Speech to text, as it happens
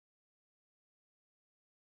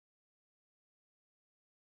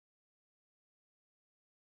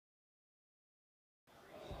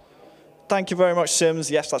Thank you very much, Sims.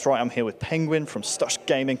 Yes, that's right. I'm here with Penguin from STUSH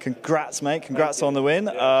Gaming. Congrats, mate. Congrats on the win.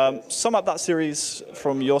 Sum up that series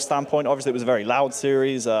from your standpoint. Obviously, it was a very loud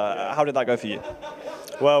series. How did that go for you?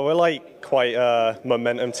 Well, we're like quite a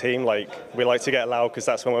momentum team. Like, we like to get loud because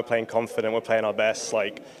that's when we're playing confident. We're playing our best.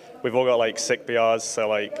 Like, we've all got like sick BRs. So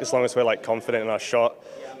like, as long as we're like confident in our shot,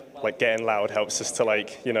 like getting loud helps us to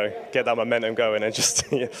like, you know, get that momentum going. And just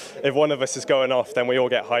if one of us is going off, then we all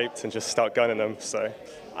get hyped and just start gunning them. So.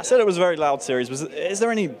 I said it was a very loud series. Is there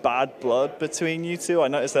any bad blood between you two? I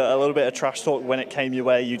noticed a little bit of trash talk when it came your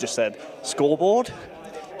way. You just said, scoreboard?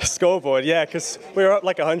 Scoreboard, yeah, because we were up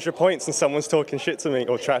like 100 points and someone's talking shit to me,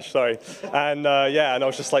 or trash, sorry. And yeah, and I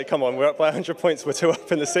was just like, come on, we're up by 100 points, we're 2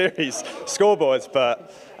 up in the series. Scoreboards,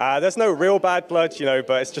 but there's no real bad blood, you know,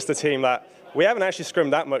 but it's just a team that we haven't actually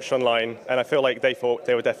scrimmed that much online, and I feel like they thought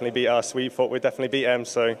they would definitely beat us. We thought we'd definitely beat them,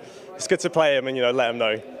 so it's good to play them and, you know, let them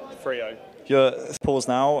know. 3-0. You're pause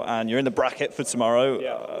now, and you're in the bracket for tomorrow.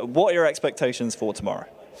 Yeah. What are your expectations for tomorrow?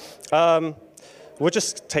 We'll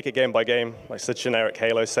just take it game by game, like it's the generic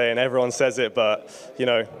Halo saying. Everyone says it, but you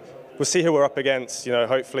know, we'll see who we're up against. You know,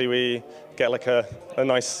 hopefully we get like a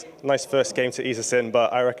nice first game to ease us in.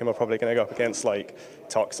 But I reckon we're probably going to go up against like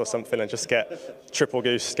Tox or something and just get triple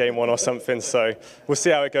goose game 1 or something. So we'll see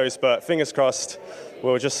how it goes. But fingers crossed,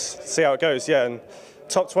 we'll just see how it goes. Yeah, and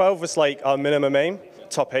top 12 was like our minimum aim.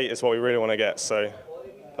 Top 8 is what we really want to get. So.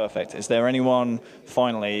 Perfect. Is there anyone,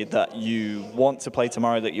 finally, that you want to play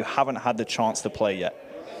tomorrow that you haven't had the chance to play yet?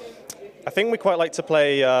 I think we quite like to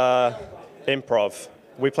play improv.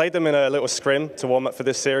 We played them in a little scrim to warm up for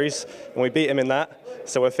this series, and we beat them in that,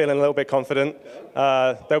 so we're feeling a little bit confident.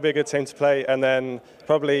 They'll be a good team to play, and then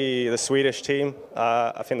probably the Swedish team.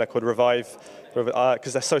 I think they're called Revive,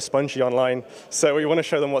 because they're so spongy online, so we want to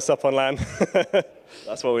show them what's up on LAN.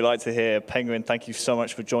 That's what we like to hear. Penguin, thank you so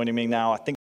much for joining me now. I think